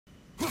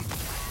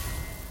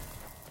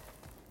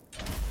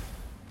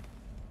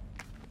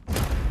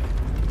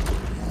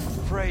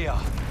Freya!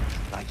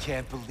 I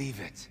can't believe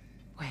it.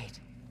 Wait,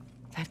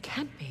 that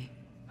can't be.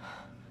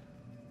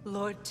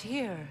 Lord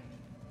Tyr.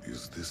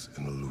 Is this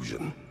an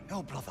illusion?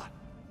 No, brother.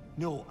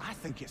 No, I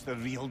think it's the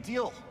real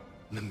deal.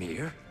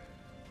 Mimir?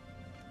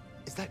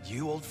 Is that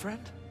you, old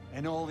friend?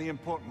 In all the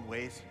important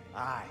ways,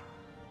 aye.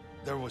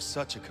 There was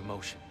such a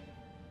commotion.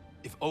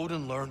 If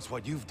Odin learns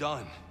what you've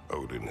done...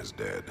 Odin is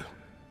dead.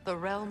 The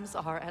realms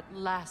are at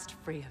last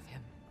free of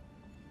him.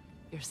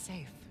 You're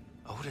safe.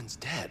 Odin's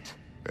dead.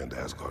 And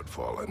Asgard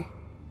fallen.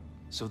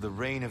 So the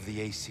reign of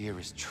the Aesir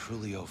is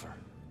truly over.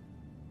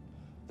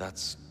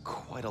 That's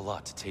quite a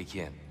lot to take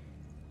in.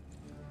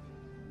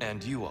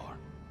 And you are?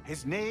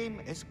 His name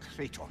is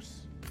Kratos.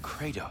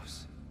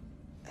 Kratos.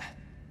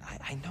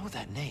 I know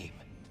that name.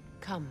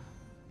 Come.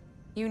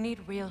 You need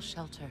real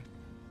shelter.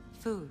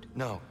 Food.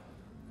 No.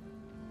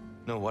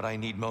 No, what I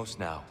need most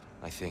now,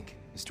 I think,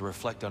 is to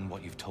reflect on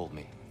what you've told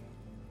me.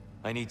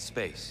 I need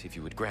space, if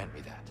you would grant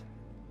me that.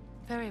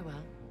 Very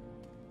well.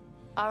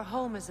 Our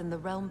home is in the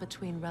realm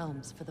between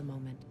realms for the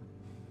moment.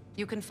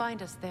 You can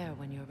find us there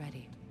when you're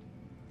ready.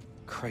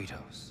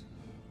 Kratos.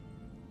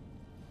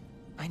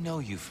 I know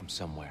you from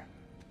somewhere.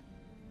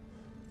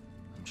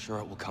 I'm sure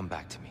it will come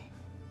back to me.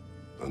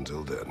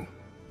 Until then.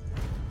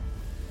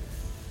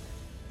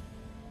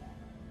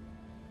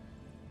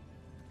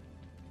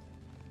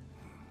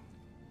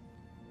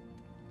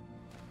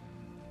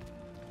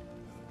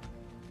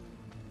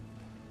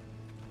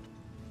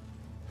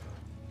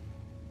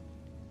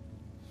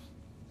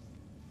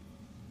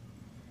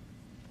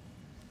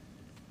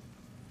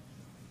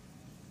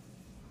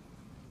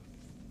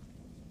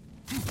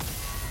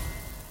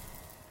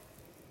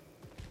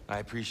 I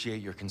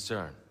appreciate your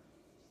concern,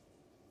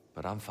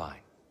 but I'm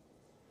fine.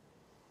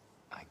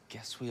 I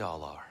guess we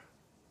all are.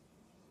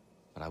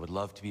 But I would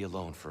love to be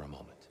alone for a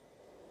moment.